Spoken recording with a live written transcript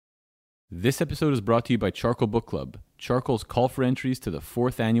This episode is brought to you by Charcoal Book Club. Charcoal's call for entries to the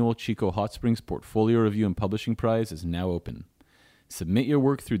 4th annual Chico Hot Springs Portfolio Review and Publishing Prize is now open. Submit your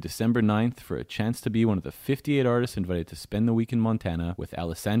work through December 9th for a chance to be one of the 58 artists invited to spend the week in Montana with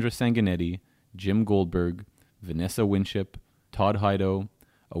Alessandra Sanguinetti, Jim Goldberg, Vanessa Winship, Todd Heido,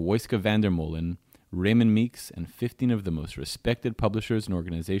 Awoyska Vandermolen, Raymond Meeks, and 15 of the most respected publishers and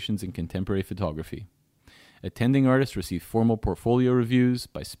organizations in contemporary photography. Attending artists receive formal portfolio reviews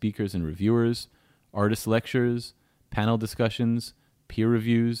by speakers and reviewers, artist lectures, panel discussions, peer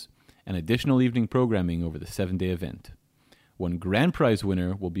reviews, and additional evening programming over the 7-day event. One grand prize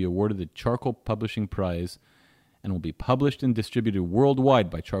winner will be awarded the Charcoal Publishing Prize and will be published and distributed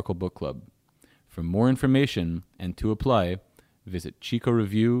worldwide by Charcoal Book Club. For more information and to apply, visit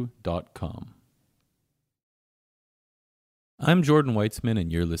chicoreview.com. I'm Jordan Weitzman,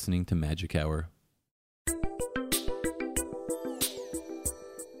 and you're listening to Magic Hour.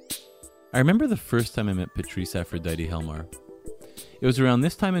 I remember the first time I met Patrice Aphrodite Helmar. It was around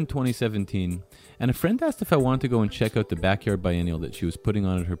this time in 2017, and a friend asked if I wanted to go and check out the backyard biennial that she was putting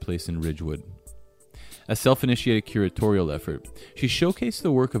on at her place in Ridgewood. A self-initiated curatorial effort, she showcased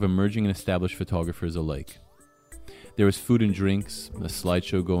the work of emerging and established photographers alike. There was food and drinks, a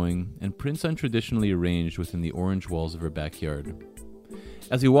slideshow going, and prints untraditionally arranged within the orange walls of her backyard.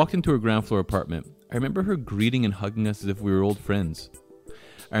 As we walked into her ground floor apartment, I remember her greeting and hugging us as if we were old friends.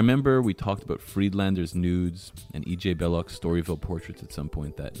 I remember we talked about Friedlander's nudes and E.J. Belloc's Storyville portraits at some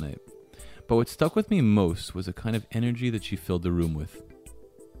point that night. But what stuck with me most was a kind of energy that she filled the room with.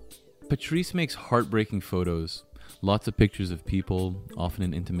 Patrice makes heartbreaking photos, lots of pictures of people, often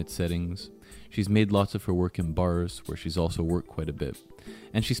in intimate settings. She's made lots of her work in bars, where she's also worked quite a bit.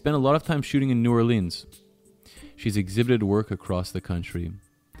 And she spent a lot of time shooting in New Orleans. She's exhibited work across the country.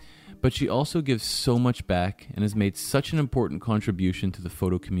 But she also gives so much back and has made such an important contribution to the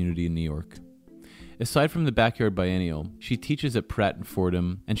photo community in New York. Aside from the Backyard Biennial, she teaches at Pratt and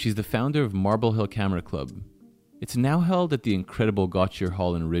Fordham, and she's the founder of Marble Hill Camera Club. It's now held at the incredible Gautier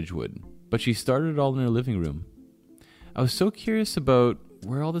Hall in Ridgewood, but she started it all in her living room. I was so curious about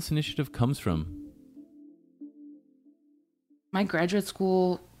where all this initiative comes from. My graduate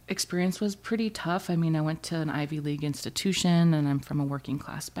school experience was pretty tough. I mean, I went to an Ivy League institution, and I'm from a working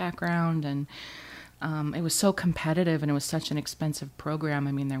class background, and it was so competitive, and it was such an expensive program.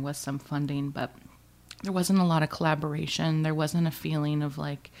 I mean, there was some funding, but there wasn't a lot of collaboration. There wasn't a feeling of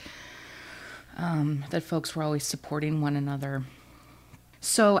like that folks were always supporting one another.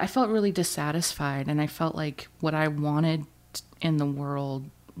 So I felt really dissatisfied, and I felt like what I wanted in the world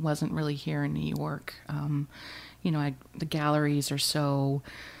wasn't really here in New York. The galleries are so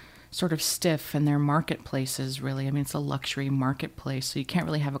sort of stiff, and they're marketplaces, really. I mean, it's a luxury marketplace, so you can't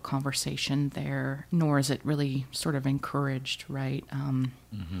really have a conversation there, nor is it really sort of encouraged, right?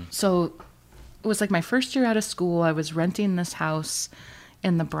 So it was like my first year out of school. I was renting this house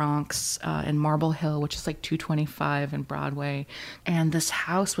in the Bronx, in Marble Hill, which is like 225 and Broadway. And this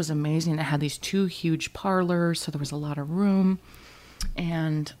house was amazing. It had these 2 huge parlors, so there was a lot of room.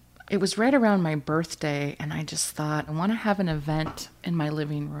 And it was right around my birthday, and I just thought, I want to have an event in my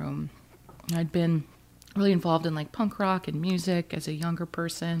living room. I'd been really involved in like punk rock and music as a younger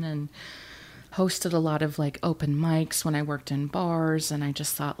person, and hosted a lot of like open mics when I worked in bars. And I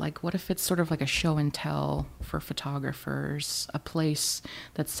just thought, like, what if it's sort of like a show and tell for photographers, a place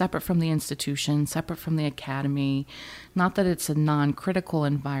that's separate from the institution, separate from the academy. Not that it's a non-critical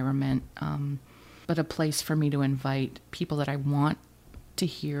environment, but a place for me to invite people that I want to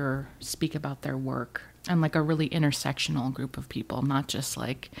hear speak about their work, and like a really intersectional group of people, not just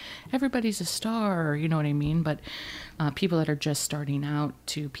like everybody's a star, you know what I mean, but people that are just starting out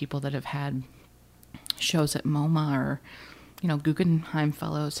to people that have had shows at MoMA, or Guggenheim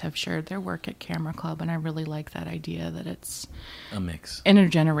Fellows have shared their work at Camera Club, and I really like that idea that it's A mix.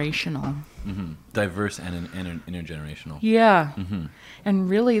 Intergenerational. Mm-hmm. Diverse and intergenerational. Yeah. Mm-hmm. And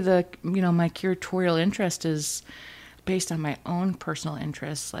really my curatorial interest is based on my own personal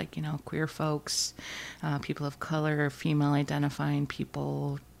interests, like, queer folks, people of color, female identifying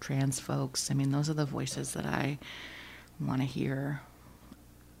people, trans folks. I mean, those are the voices that I want to hear.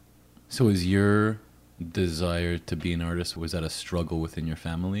 So is your desire to be an artist, was that a struggle within your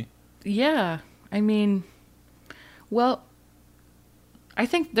family? Yeah. I mean, well, I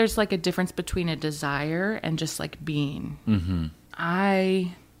think there's like a difference between a desire and just like being. Mm-hmm.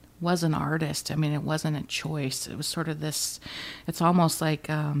 I was an artist. I mean, it wasn't a choice. It was sort of this, it's almost like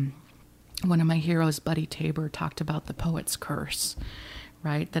one of my heroes, Buddy Tabor, talked about the poet's curse,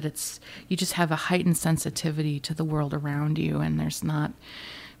 right? That it's, you just have a heightened sensitivity to the world around you, and there's not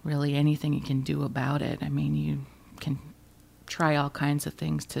really anything you can do about it. I mean, you can try all kinds of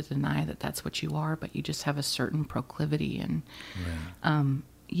things to deny that that's what you are, but you just have a certain proclivity. And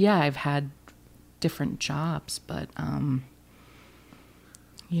yeah, I've had different jobs, but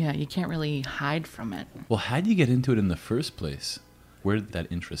yeah, you can't really hide from it. Well, how did you get into it in the first place? Where did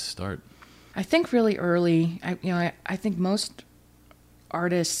that interest start? I think really early. I think most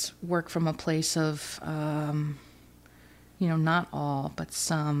artists work from a place of, not all, but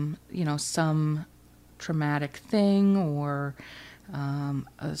some traumatic thing or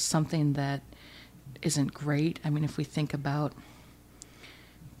something that isn't great. I mean, if we think about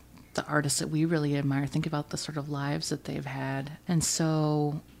the artists that we really admire, think about the sort of lives that they've had. And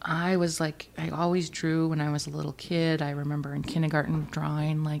so I always drew when I was a little kid. I remember in kindergarten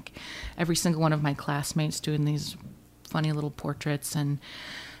drawing, like every single one of my classmates doing these funny little portraits. And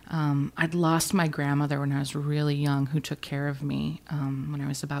I'd lost my grandmother when I was really young, who took care of me when I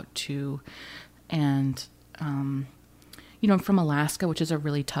was about 2. And I'm from Alaska, which is a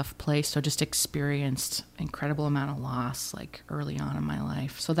really tough place, so just experienced incredible amount of loss, like, early on in my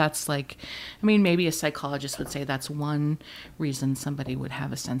life. So that's maybe a psychologist would say that's one reason somebody would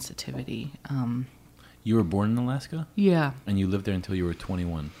have a sensitivity. You were born in Alaska? Yeah. And you lived there until you were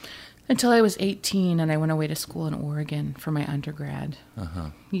 21? Until I was 18, and I went away to school in Oregon for my undergrad. Uh-huh.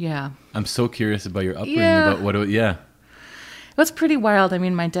 Yeah. I'm so curious about your upbringing. Yeah. It was pretty wild. I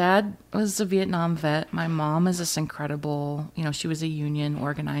mean, my dad was a Vietnam vet. My mom is this incredible, she was a union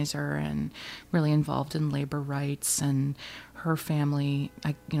organizer and really involved in labor rights. And her family,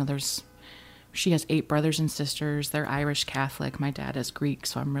 she has 8 brothers and sisters. They're Irish Catholic. My dad is Greek,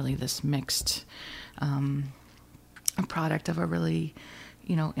 so I'm really this mixed a product of a really,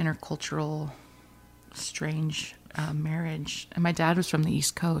 intercultural, strange marriage. And my dad was from the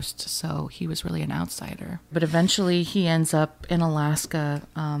East Coast, so he was really an outsider. But eventually he ends up in Alaska,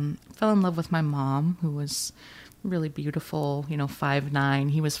 fell in love with my mom, who was really beautiful,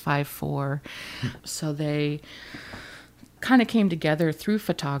 5'9". He was 5'4". So they kind of came together through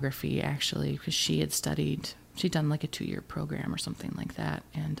photography, actually, because she'd done like a 2-year program or something like that.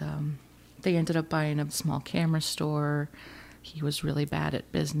 And they ended up buying a small camera store. He was really bad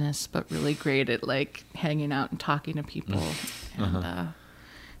at business, but really great at like hanging out and talking to people. And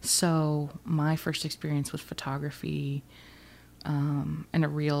so my first experience with photography in a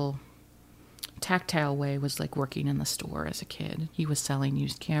real tactile way was like working in the store as a kid. He was selling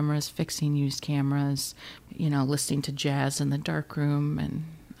used cameras, fixing used cameras, listening to jazz in the darkroom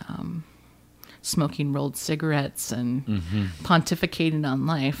and smoking rolled cigarettes and pontificating on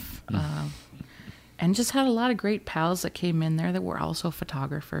life. And just had a lot of great pals that came in there that were also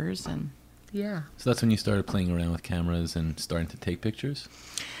photographers. And yeah. So that's when you started playing around with cameras and starting to take pictures?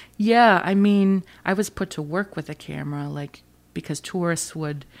 Yeah. I mean, I was put to work with a camera, because tourists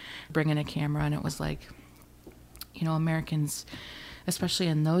would bring in a camera, and it was like, Americans, especially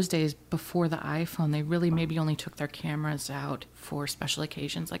in those days before the iPhone, they really maybe only took their cameras out for special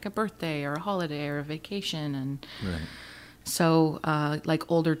occasions like a birthday or a holiday or a vacation. And right. So,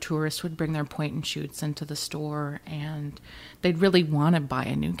 older tourists would bring their point and shoots into the store, and they'd really want to buy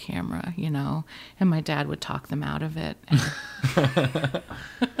a new camera, and my dad would talk them out of it.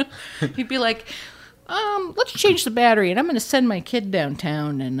 He'd be like, let's change the battery, and I'm going to send my kid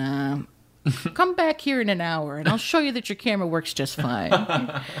downtown and come back here in an hour, and I'll show you that your camera works just fine.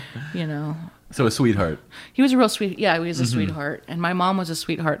 So a sweetheart. He was a real sweet. Yeah, he was a sweetheart. And my mom was a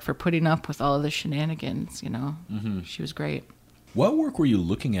sweetheart for putting up with all of the shenanigans, She was great. What work were you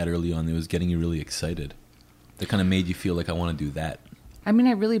looking at early on that was getting you really excited? That kind of made you feel like, I want to do that? I mean,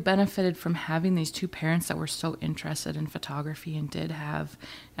 I really benefited from having these 2 parents that were so interested in photography and did have,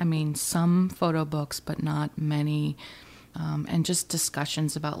 some photo books, but not many. And just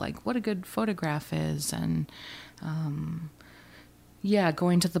discussions about, what a good photograph is. And,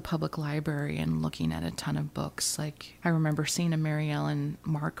 going to the public library and looking at a ton of books. I remember seeing a Mary Ellen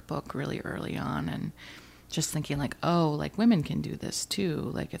Mark book really early on and just thinking women can do this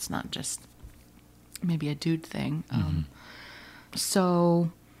too. It's not just maybe a dude thing.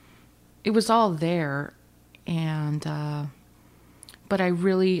 So it was all there. And, but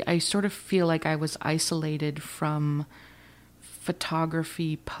I sort of feel like I was isolated from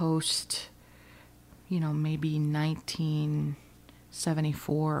photography post, maybe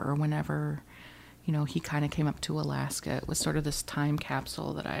 1974 or whenever, he kind of came up to Alaska. It was sort of this time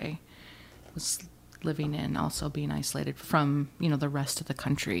capsule that I was living in, also being isolated from, the rest of the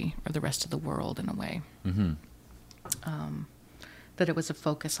country or the rest of the world in a way. That it was a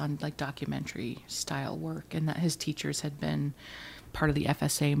focus on documentary style work, and that his teachers had been part of the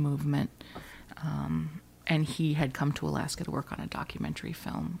FSA movement. and he had come to Alaska to work on a documentary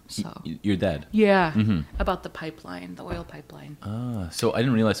film. So Your dad? yeah, about the pipeline, the oil pipeline. So I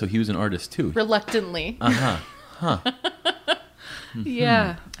didn't realize. So he was an artist too. Reluctantly.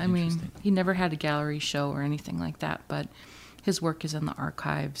 Yeah, I mean, he never had a gallery show or anything like that, but his work is in the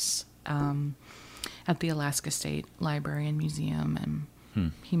archives at the Alaska State Library and Museum, and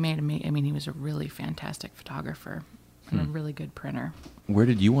he he was a really fantastic photographer and a really good printer. Where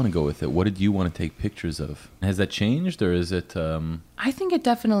did you want to go with it? What did you want to take pictures of? Has that changed, or is it... I think it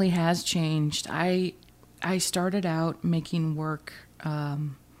definitely has changed. I started out making work,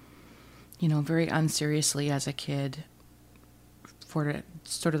 very unseriously as a kid, for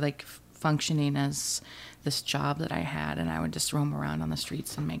sort of like functioning as this job that I had, and I would just roam around on the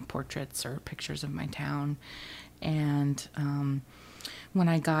streets and make portraits or pictures of my town. And when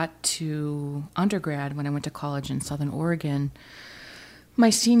I got to undergrad, when I went to college in Southern Oregon, my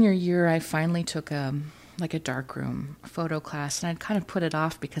senior year, I finally took a darkroom photo class, and I'd kind of put it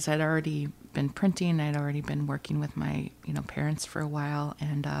off because I'd already been printing. I'd already been working with my parents for a while,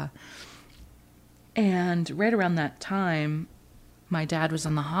 and right around that time, my dad was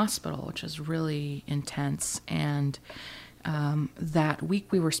in the hospital, which was really intense. And that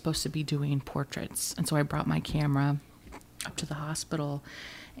week we were supposed to be doing portraits. And so I brought my camera up to the hospital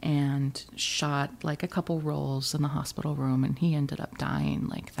and shot like a couple rolls in the hospital room. And he ended up dying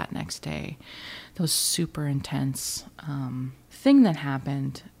like that next day. That was super intense thing that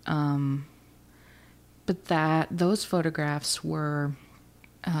happened. But those photographs were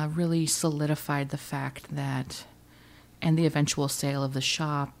really solidified the fact that, and the eventual sale of the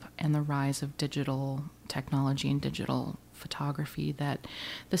shop and the rise of digital technology and digital photography, that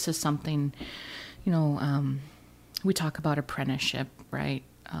this is something, we talk about apprenticeship, right?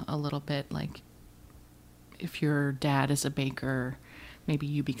 A little bit like if your dad is a baker, maybe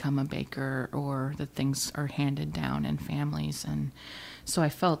you become a baker, or that things are handed down in families. And so I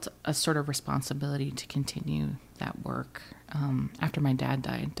felt a sort of responsibility to continue that work after my dad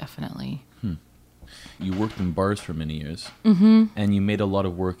died, definitely. You worked in bars for many years, and you made a lot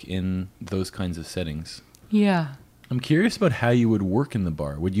of work in those kinds of settings. Yeah. I'm curious about how you would work in the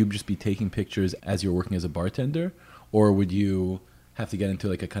bar. Would you just be taking pictures as you're working as a bartender, or would you have to get into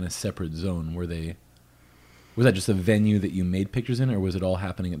like a kind of separate zone where was that just a venue that you made pictures in, or was it all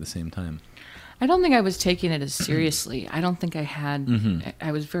happening at the same time? I don't think I was taking it as seriously. I don't think I had,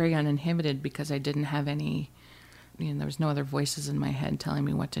 I was very uninhibited because I didn't have any, there was no other voices in my head telling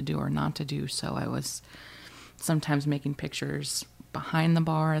me what to do or not to do. So I was sometimes making pictures behind the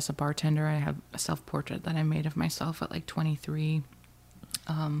bar as a bartender. I have a self-portrait that I made of myself at like 23.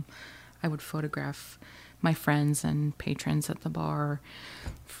 I would photograph my friends and patrons at the bar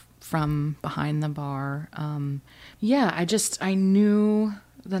from behind the bar. I knew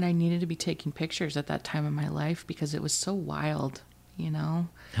that I needed to be taking pictures at that time in my life because it was so wild,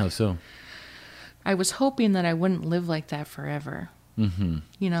 How so? I was hoping that I wouldn't live like that forever.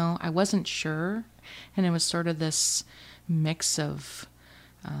 I wasn't sure. And it was sort of this mix of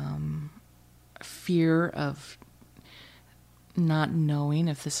fear of not knowing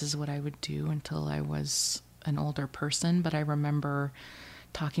if this is what I would do until I was an older person. But I remember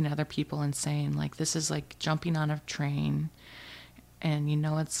talking to other people and saying, like, this is like jumping on a train, and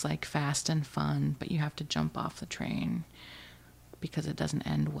it's like fast and fun, but you have to jump off the train because it doesn't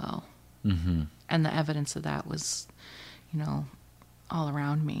end well. And the evidence of that was, all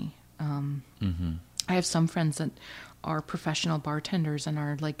around me. I have some friends that are professional bartenders and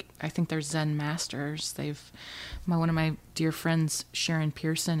are like, I think they're Zen masters. One of my dear friends, Sharon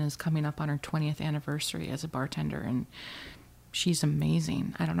Pearson, is coming up on her 20th anniversary as a bartender, and she's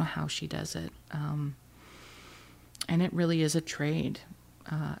amazing. I don't know how she does it. And it really is a trade.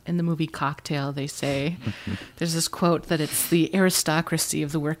 In the movie Cocktail, they say, there's this quote that it's the aristocracy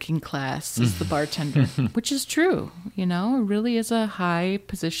of the working class is the bartender, which is true. It really is a high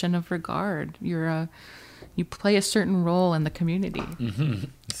position of regard. You play a certain role in the community.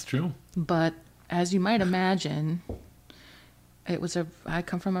 It's true. But as you might imagine, I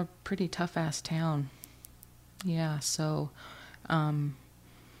come from a pretty tough ass town. Yeah. So,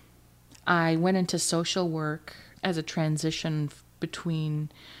 I went into social work as a transition between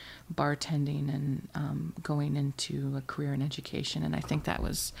bartending and going into a career in education. And I think that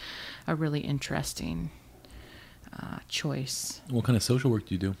was a really interesting choice. What kind of social work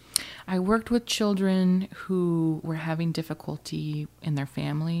do you do? I worked with children who were having difficulty in their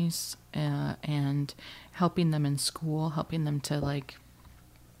families and helping them in school, helping them to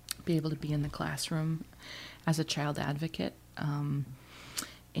be able to be in the classroom as a child advocate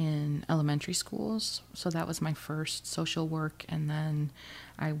in elementary schools. So that was my first social work. And then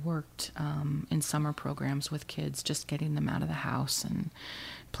I worked in summer programs with kids, just getting them out of the house and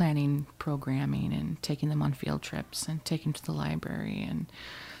planning programming and taking them on field trips and taking them to the library.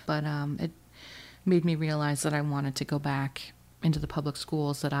 But it made me realize that I wanted to go back into the public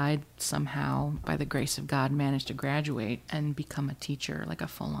schools, that I'd somehow, by the grace of God, managed to graduate and become a teacher, like a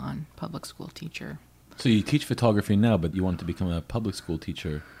full-on public school teacher. So you teach photography now, but you want to become a public school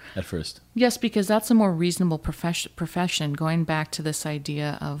teacher at first? Yes, because that's a more reasonable profession, going back to this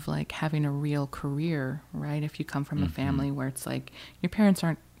idea of like having a real career, right? If you come from a family where it's like your parents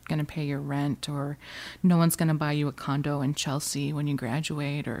aren't going to pay your rent, or no one's going to buy you a condo in Chelsea when you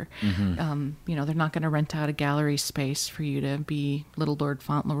graduate, or they're not going to rent out a gallery space for you to be Little Lord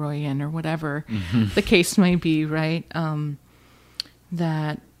Fauntleroy in, or whatever the case may be, right?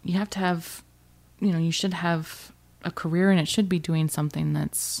 That you have to have, you should have a career, and it should be doing something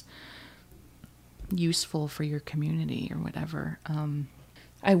that's useful for your community or whatever.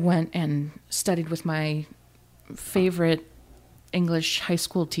 I went and studied with my favorite English high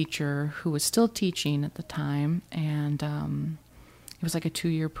school teacher who was still teaching at the time, and it was like a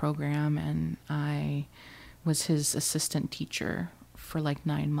 2-year program, and I was his assistant teacher for like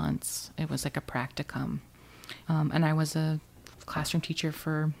 9 months. It was like a practicum, and I was a classroom teacher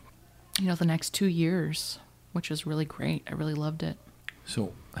for the next 2 years, which was really great. I really loved it.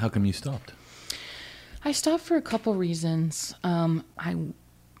 So how come you stopped? I stopped for a couple reasons. I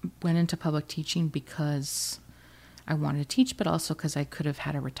went into public teaching because I wanted to teach, but also because I could have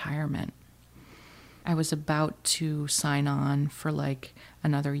had a retirement. I was about to sign on for like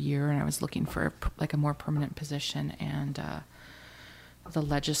another year, and I was looking for like a more permanent position, and the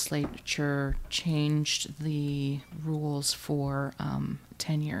legislature changed the rules for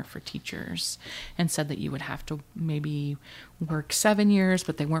tenure for teachers, and said that you would have to maybe work 7 years,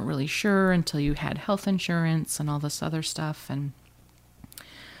 but they weren't really sure until you had health insurance and all this other stuff. And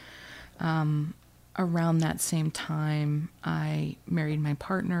around that same time, I married my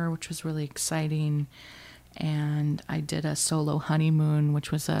partner, which was really exciting. And I did a solo honeymoon, which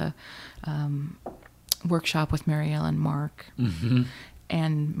was a workshop with Marielle and Mark,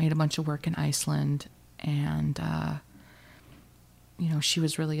 and made a bunch of work in Iceland. And, she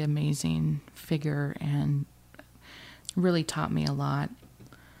was really an amazing figure and really taught me a lot.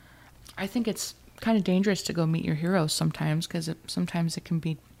 I think it's kind of dangerous to go meet your heroes sometimes, because sometimes it can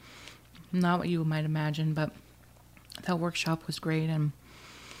be not what you might imagine, but that workshop was great, and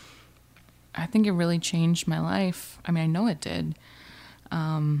I think it really changed my life. I mean, I know it did.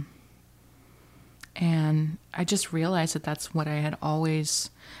 And I just realized that that's what I'd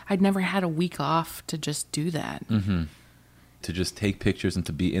never had a week off to just do that. To just take pictures and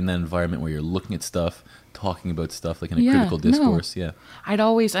to be in that environment where you're looking at stuff, talking about stuff, like in a critical discourse. No. Yeah.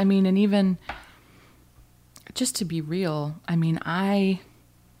 And even just to be real, I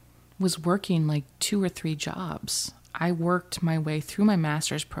was working like 2 or 3 jobs. I worked my way through my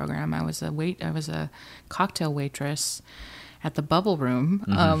master's program. I was a cocktail waitress at the Bubble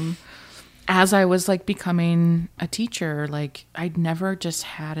Room. As I was like becoming a teacher, like I'd never just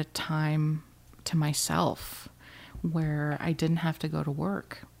had a time to myself where I didn't have to go to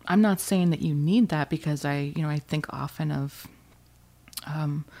work. I'm not saying that you need that, because I think often of,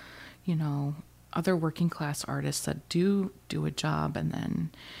 other working class artists that do a job and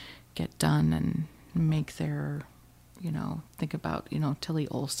then get done and make their, think about, Tilly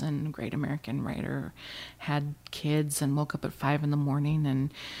Olson, great American writer, had kids and woke up at 5 a.m.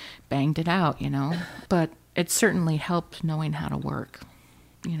 and banged it out, But it certainly helped knowing how to work.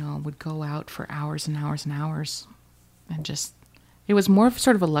 Would go out for hours and hours and hours, and it was more of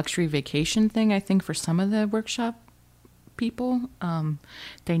sort of a luxury vacation thing, I think, for some of the workshop people.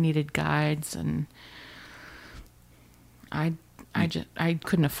 They needed guides, and I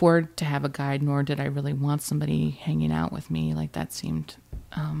couldn't afford to have a guide, nor did I really want somebody hanging out with me. Like that seemed,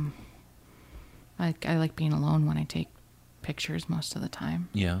 I like being alone when I take pictures most of the time.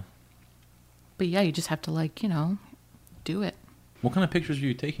 Yeah. But yeah, you just have to do it. What kind of pictures were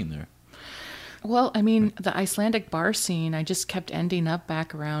you taking there? Well, the Icelandic bar scene, I just kept ending up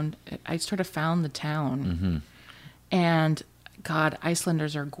back around. I sort of found the town. And God,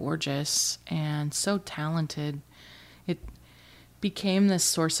 Icelanders are gorgeous and so talented. It became this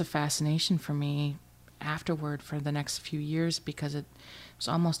source of fascination for me afterward for the next few years, because it was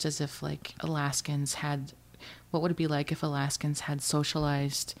almost as if like Alaskans had, what would it be like if Alaskans had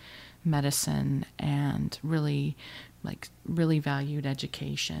socialized medicine and really valued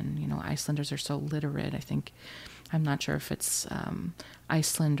education. Icelanders are so literate. I think, I'm not sure if it's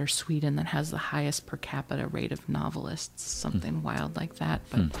Iceland or Sweden that has the highest per capita rate of novelists, something wild like that.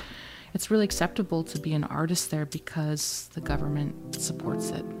 But it's really acceptable to be an artist there because the government supports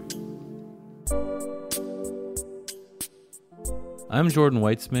it. I'm Jordan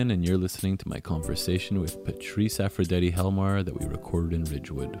Weitzman, and you're listening to my conversation with Patrice Aphrodite Helmar that we recorded in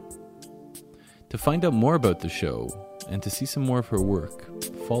Ridgewood. To find out more about the show and to see some more of her work,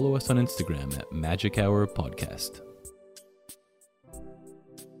 follow us on Instagram at Magic Hour Podcast.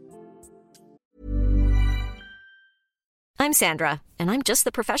 I'm Sandra, and I'm just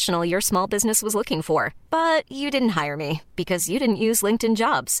the professional your small business was looking for. But you didn't hire me because you didn't use LinkedIn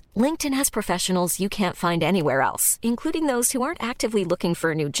Jobs. LinkedIn has professionals you can't find anywhere else, including those who aren't actively looking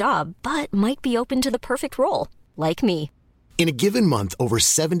for a new job, but might be open to the perfect role, like me. In a given month, over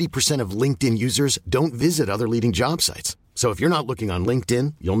 70% of LinkedIn users don't visit other leading job sites. So if you're not looking on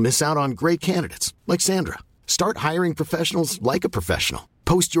LinkedIn, you'll miss out on great candidates like Sandra. Start hiring professionals like a professional.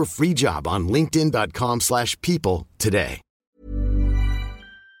 Post your free job on linkedin.com/people today.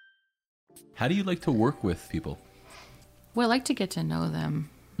 How do you like to work with people? Well, I like to get to know them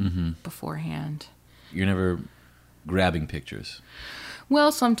beforehand. You're never grabbing pictures.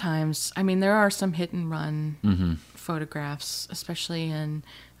 Well, sometimes. I mean, there are some hit and run photographs, especially in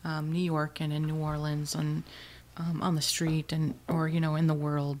New York and in New Orleans on the street or in the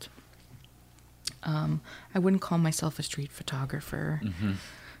world. I wouldn't call myself a street photographer.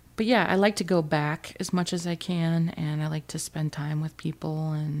 But yeah, I like to go back as much as I can, and I like to spend time with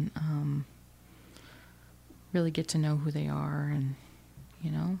people and really get to know who they are, and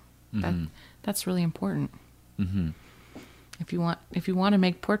that's really important. If you want to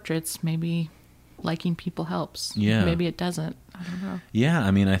make portraits, maybe liking people helps. Yeah. Maybe it doesn't. I don't know. Yeah,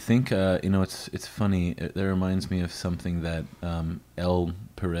 I mean, I think it's funny. It reminds me of something that El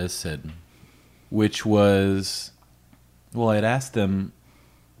Perez said, which was, well, I'd asked them,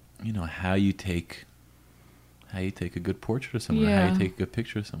 how you take a good portrait of someone, or how you take a good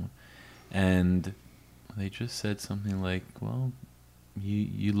picture of someone, and they just said something like, "Well,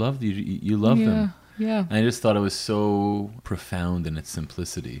 you love them." Yeah. And I just thought it was so profound in its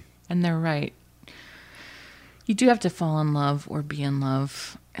simplicity. And they're right. You do have to fall in love or be in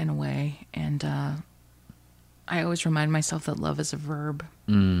love in a way, and I always remind myself that love is a verb.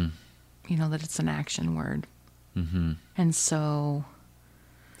 That it's an action word. And so,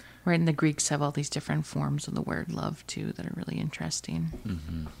 right, and the Greeks have all these different forms of the word love too that are really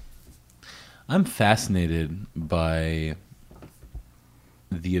interesting. I'm fascinated by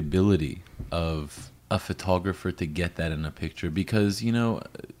the ability of a photographer to get that in a picture, because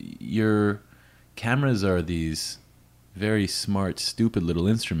your cameras are these very smart, stupid little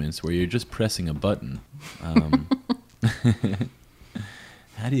instruments where you're just pressing a button.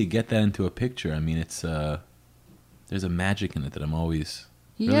 How do you get that into a picture? I mean, it's there's a magic in it that I'm always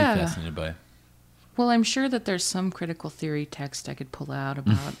really fascinated by. Well, I'm sure that there's some critical theory text I could pull out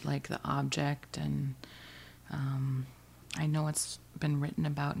about like the object, and I know it's been written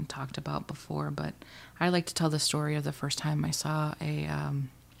about and talked about before, but I like to tell the story of the first time I saw a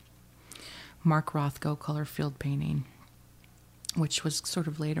Mark Rothko color field painting, which was sort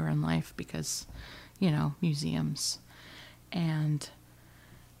of later in life because, museums. And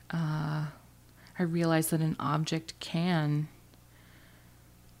I realized that an object can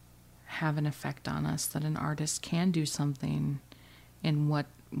have an effect on us, that an artist can do something in what,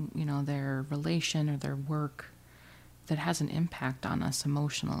 their relation or their work that has an impact on us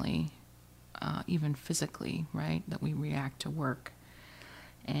emotionally, even physically, right? That we react to work.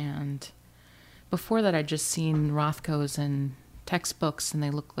 And before that, I'd just seen Rothkos in textbooks, and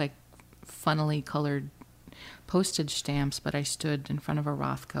they look like funnily colored postage stamps, but I stood in front of a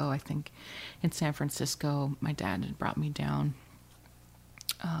Rothko, I think, in San Francisco. My dad had brought me down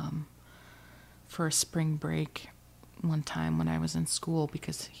for a spring break one time when I was in school,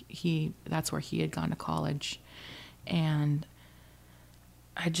 because that's where he had gone to college. And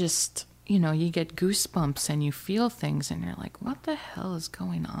I just, you get goosebumps and you feel things and you're like, what the hell is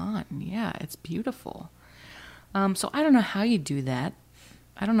going on? Yeah, it's beautiful. So I don't know how you do that.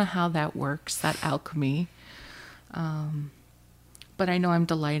 I don't know how that works, that alchemy. But I know I'm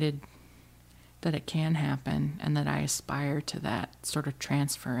delighted that it can happen and that I aspire to that sort of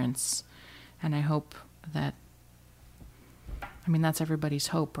transference. And I hope that, that's everybody's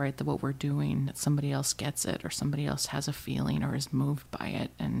hope, right? That what we're doing, that somebody else gets it, or somebody else has a feeling or is moved by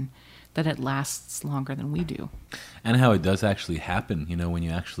it, and that it lasts longer than we do. And how it does actually happen, when you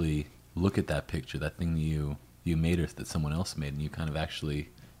actually look at that picture, that thing that you made or that someone else made, and you kind of actually,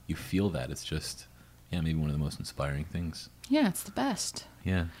 you feel that. It's just, maybe one of the most inspiring things. Yeah, it's the best.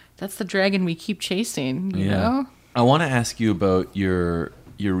 Yeah. That's the dragon we keep chasing, you know? I want to ask you about your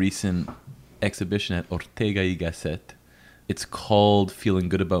recent exhibition at Ortega y Gasset. It's called Feeling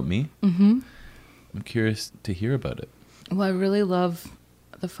Good About Me. Mm-hmm. I'm curious to hear about it. Well, I really love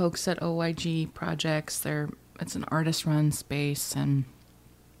the folks at OYG Projects. It's an artist-run space and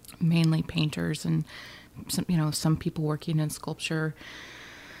mainly painters and some people working in sculpture.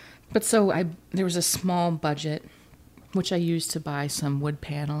 But there was a small budget which I used to buy some wood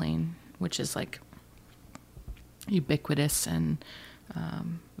paneling, which is like ubiquitous in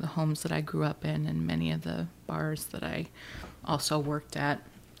the homes that I grew up in and many of the bars that I also worked at,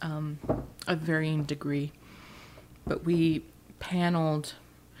 a varying degree. But we paneled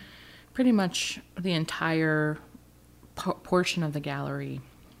pretty much the entire portion of the gallery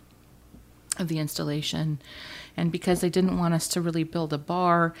of the installation. And because they didn't want us to really build a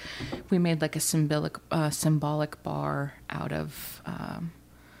bar, we made like a symbolic bar out of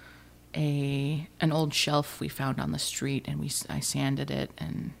an old shelf we found on the street, and I sanded it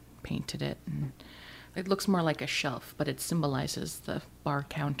and painted it, and it looks more like a shelf, but it symbolizes the bar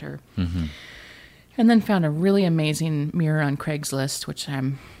counter. Mm-hmm. And then found a really amazing mirror on Craigslist, which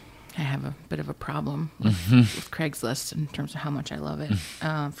I have a bit of a problem with Craigslist in terms of how much I love it,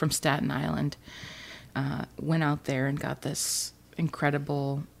 from Staten Island. Went out there and got this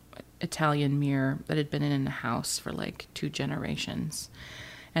incredible Italian mirror that had been in the house for like 2 generations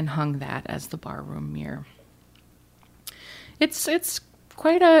and hung that as the barroom mirror. It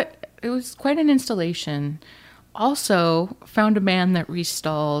was quite an installation. Also found a man that we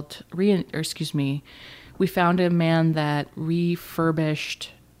found a man that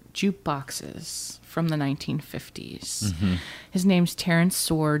refurbished jukeboxes from the 1950s. Mm-hmm. His name's Terrence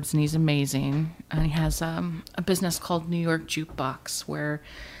Swords, and he's amazing. And he has a business called New York Jukebox, where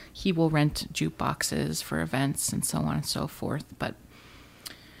he will rent jukeboxes for events and so on and so forth. But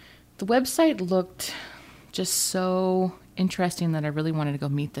the website looked just so interesting that I really wanted to go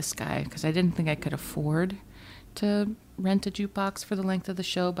meet this guy, because I didn't think I could afford to rent a jukebox for the length of the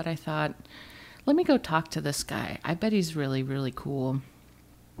show. But I thought, let me go talk to this guy. I bet he's really, really cool.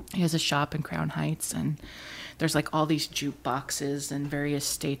 He has a shop in Crown Heights, and there's like all these jukeboxes in various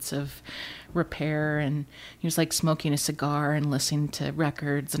states of repair, and he was like smoking a cigar and listening to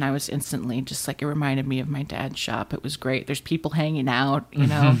records, and I was instantly just like, it reminded me of my dad's shop. It was great. There's people hanging out,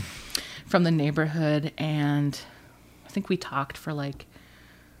 from the neighborhood, and I think we talked for like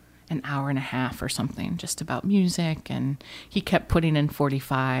an hour and a half or something just about music, and he kept putting in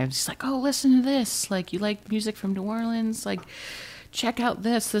 45s. He's like, oh, listen to this. Like, you like music from New Orleans? Like, check out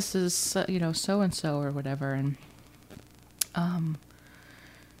this. This is, so-and-so or whatever. And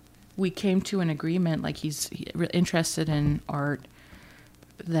we came to an agreement, like he's interested in art,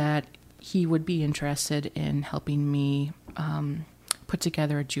 that he would be interested in helping me put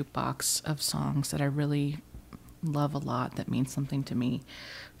together a jukebox of songs that I really love a lot, that means something to me.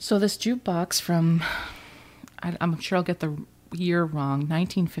 So this jukebox from, I'm sure I'll get the year wrong,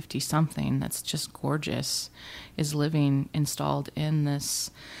 1950 something, that's just gorgeous, is installed in this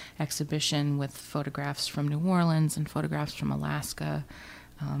exhibition with photographs from New Orleans and photographs from Alaska,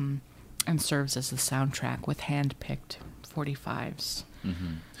 and serves as the soundtrack with hand-picked 45s.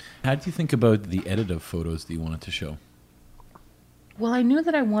 Mm-hmm. How do you think about the edit of photos that you wanted to show? Well, I knew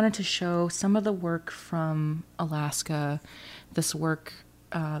that I wanted to show some of the work from Alaska, this work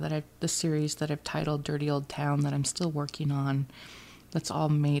the series that I've titled Dirty Old Town, that I'm still working on, that's all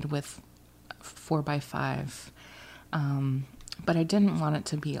made with 4x5. But I didn't want it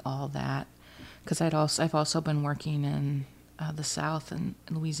to be all that, because I've also been working in the South and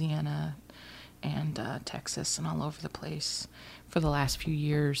Louisiana and Texas and all over the place for the last few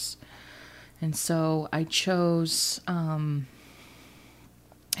years. And so I chose, I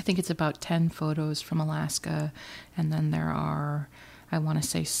think it's about 10 photos from Alaska, and then there are, I want to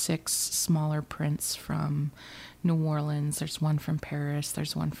say, 6 smaller prints from New Orleans. There's one from Paris.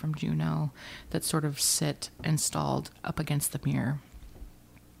 There's one from Juneau that sort of sit installed up against the mirror.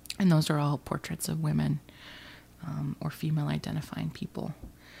 And those are all portraits of women or female identifying people.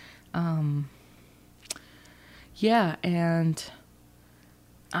 And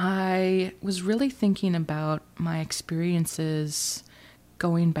I was really thinking about my experiences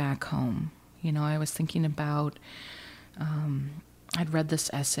going back home. I was thinking about, I'd read this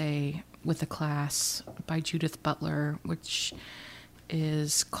essay with a class by Judith Butler, which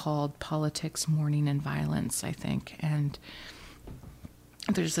is called Politics, Mourning, and Violence, I think. And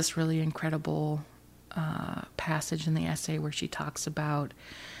there's this really incredible passage in the essay where she talks about,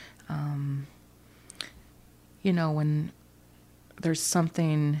 when there's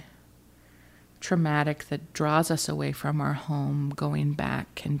something traumatic that draws us away from our home, going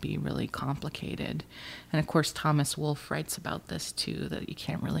back can be really complicated. And of course, Thomas Wolfe writes about this too, that you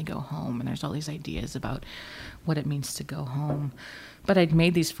can't really go home. And there's all these ideas about what it means to go home. But I'd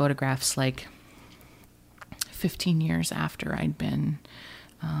made these photographs like 15 years after I'd been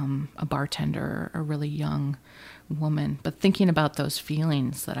a bartender, a really young woman. But thinking about those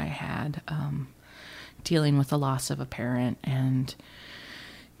feelings that I had, dealing with the loss of a parent and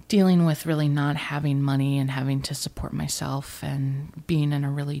dealing with really not having money and having to support myself and being in a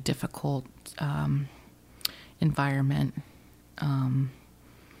really difficult environment,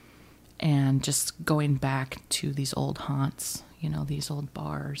 and just going back to these old haunts, these old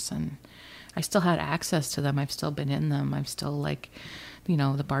bars. And I still had access to them. I've still been in them. I'm still like,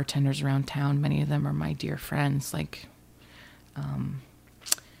 the bartenders around town, many of them are my dear friends,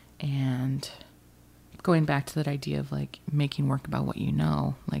 and going back to that idea of like making work about what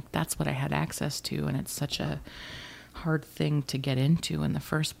that's what I had access to. And it's such a hard thing to get into in the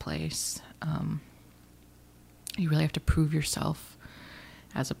first place. You really have to prove yourself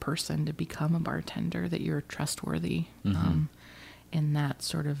as a person to become a bartender, that you're trustworthy, in that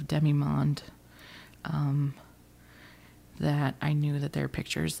sort of demi-monde, that I knew that there are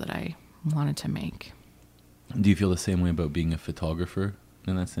pictures that I wanted to make. Do you feel the same way about being a photographer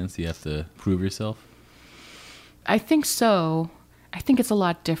in that sense? You have to prove yourself? I think so. I think it's a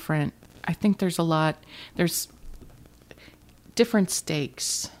lot different. I think there's different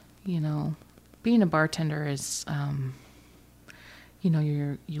stakes, Being a bartender is,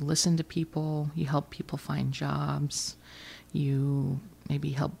 you listen to people, you help people find jobs, you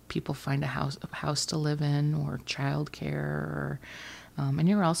maybe help people find a house to live in or childcare, and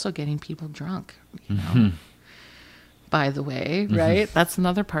you're also getting people drunk, by the way, right? That's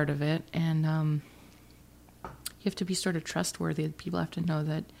another part of it. And, you have to be sort of trustworthy. People have to know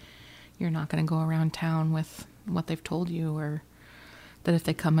that you're not going to go around town with what they've told you, or that if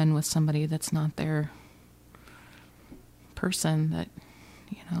they come in with somebody that's not their person, that,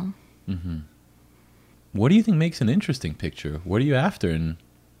 What do you think makes an interesting picture? What are you after? And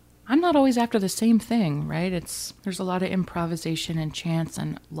I'm not always after the same thing, right? There's a lot of improvisation and chance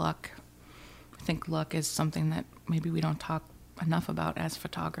and luck. I think luck is something that maybe we don't talk enough about as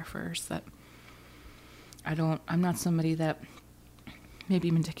photographers, that I'm not somebody that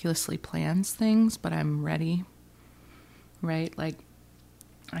maybe meticulously plans things, but I'm ready, right? Like,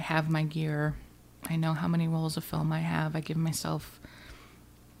 I have my gear. I know how many rolls of film I have. I give myself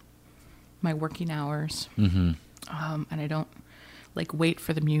my working hours. And I don't, wait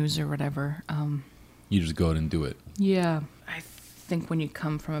for the muse or whatever. You just go out and do it. Yeah. I think when you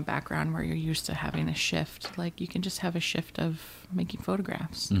come from a background where you're used to having a shift, you can just have a shift of making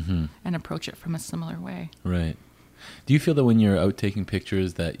photographs and approach it from a similar way. Right. Do you feel that when you're out taking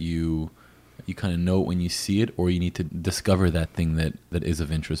pictures that you kind of know it when you see it, or you need to discover that thing that is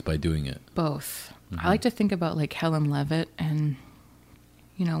of interest by doing it? Both. I like to think about Helen Levitt, and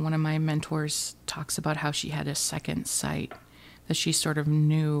one of my mentors talks about how she had a second sight, that she sort of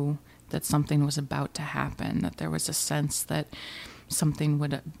knew that something was about to happen, that there was a sense that something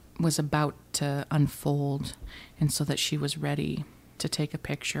was about to unfold, and so that she was ready to take a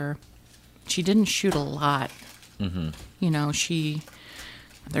picture. She didn't shoot a lot.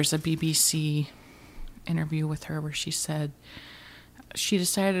 There's a BBC interview with her where she said she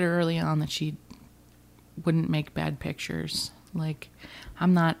decided early on that she wouldn't make bad pictures.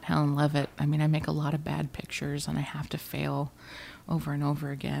 I'm not Helen Levitt. I mean, I make a lot of bad pictures and I have to fail over and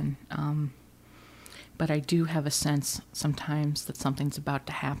over again. But I do have a sense sometimes that something's about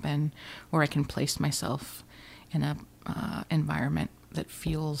to happen, or I can place myself in a environment that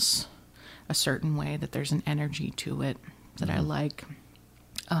feels a certain way, that there's an energy to it that I like.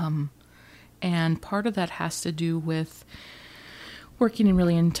 And part of that has to do with working in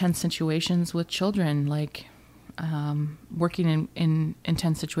really intense situations with children, working in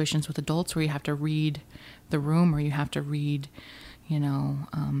intense situations with adults where you have to read the room, or you have to read,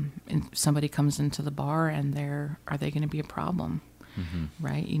 and somebody comes into the bar and are they going to be a problem,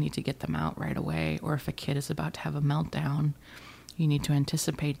 right? You need to get them out right away. Or if a kid is about to have a meltdown, you need to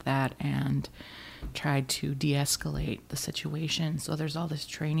anticipate that and try to de-escalate the situation. So there's all this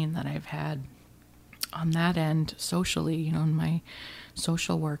training that I've had on that end socially, in my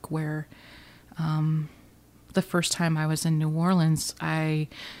social work, where the first time I was in New Orleans, the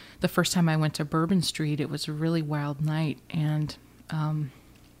first time I went to Bourbon Street, it was a really wild night, and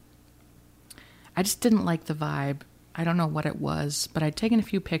I just didn't like the vibe. I don't know what it was, but I'd taken a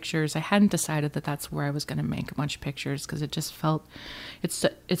few pictures. I hadn't decided that that's where I was going to make a bunch of pictures, because it just felt, it's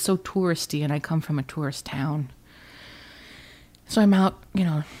so touristy, and I come from a tourist town. So I'm out,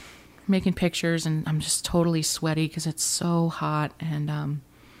 making pictures, and I'm just totally sweaty because it's so hot. And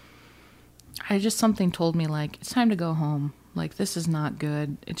something told me, like, it's time to go home. Like, this is not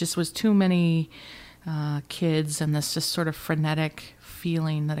good. It just was too many kids and this just sort of frenetic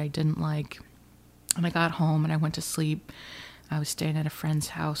feeling that I didn't like. And I got home and I went to sleep. I was staying at a friend's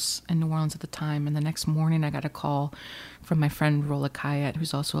house in New Orleans at the time. And the next morning I got a call from my friend Rola Kayat,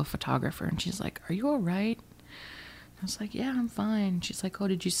 who's also a photographer. And she's like, "Are you all right?" I was like, "Yeah, I'm fine." She's like, "Oh,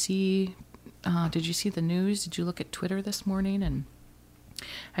 did you see the news? Did you look at Twitter this morning?" And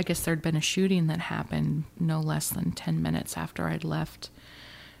I guess there'd been a shooting that happened no less than 10 minutes after I'd left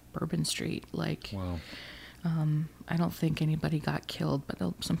Bourbon Street. Like, wow. I don't think anybody got killed,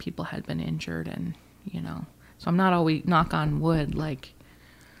 but some people had been injured, and, so I'm not always, knock on wood, like,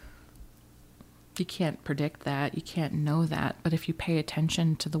 you can't predict that, you can't know that, but if you pay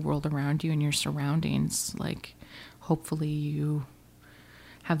attention to the world around you and your surroundings, like, hopefully you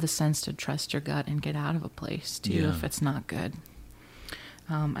have the sense to trust your gut and get out of a place, too, if it's not good.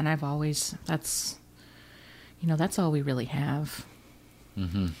 And I've always, that's all we really have.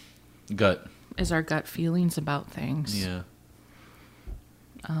 Mm-hmm. Gut. Is our gut feelings about things. Yeah.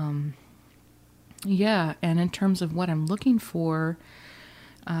 Yeah, and in terms of what I'm looking for,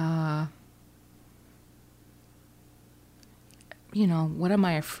 what am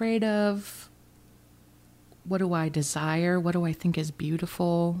I afraid of? What do I desire? What do I think is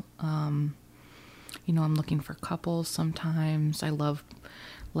beautiful? I'm looking for couples sometimes. I love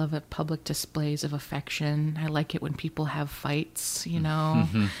it, public displays of affection. I like it when people have fights,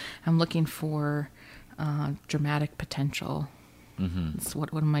 Mm-hmm. I'm looking for dramatic potential. Mm-hmm. It's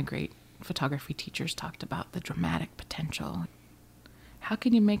what one of my great photography teachers talked about, the dramatic potential. How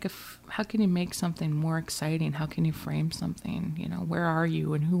can you make something more exciting? How can you frame something? Where are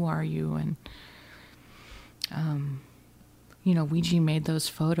you and who are you? And Ouija made those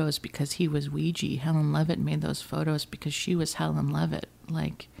photos because he was Ouija. Helen Levitt made those photos because she was Helen Levitt.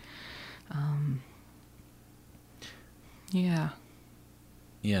 Like, yeah.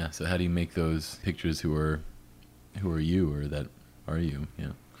 Yeah. So how do you make those pictures who are you, or that are you?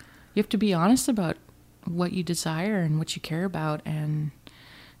 Yeah. You have to be honest about what you desire and what you care about, and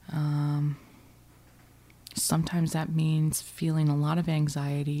sometimes that means feeling a lot of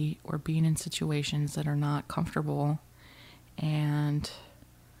anxiety or being in situations that are not comfortable. And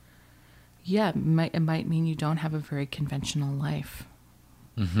yeah, it might mean you don't have a very conventional life.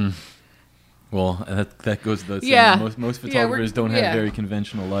 Mm-hmm. Well, that goes without saying. Yeah. Most photographers don't have very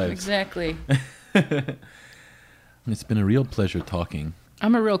conventional lives. Exactly. It's been a real pleasure talking.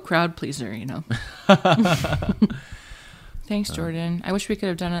 I'm a real crowd pleaser, Thanks, Jordan. I wish we could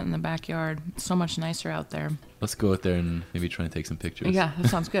have done it in the backyard. It's so much nicer out there. Let's go out there and maybe try and take some pictures. Yeah, that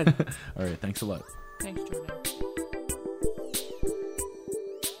sounds good. All right. Thanks a lot. Thanks, Jordan.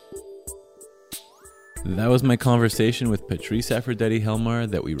 That was my conversation with Patrice Aphrodite Helmar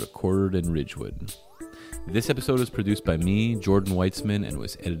that we recorded in Ridgewood. This episode was produced by me, Jordan Weitzman, and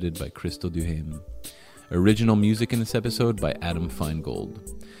was edited by Crystal Duhame. Original music in this episode by Adam Feingold.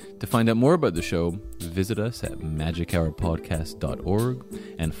 To find out more about the show, visit us at magichourpodcast.org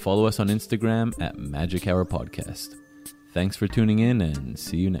and follow us on Instagram at magichourpodcast. Thanks for tuning in, and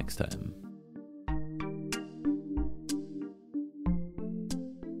see you next time.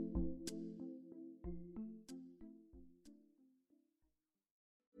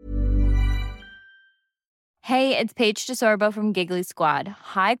 Hey, it's Paige DeSorbo from Giggly Squad.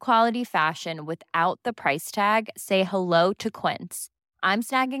 High quality fashion without the price tag. Say hello to Quince. I'm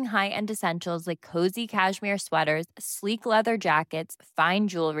snagging high-end essentials like cozy cashmere sweaters, sleek leather jackets, fine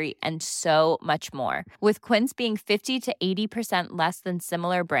jewelry, and so much more. With Quince being 50 to 80% less than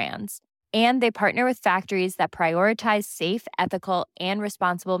similar brands. And they partner with factories that prioritize safe, ethical, and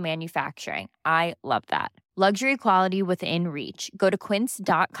responsible manufacturing. I love that. Luxury quality within reach. Go to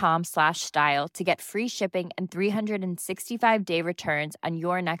quince.com/style to get free shipping and 365-day returns on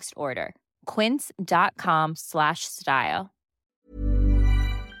your next order. Quince.com/style.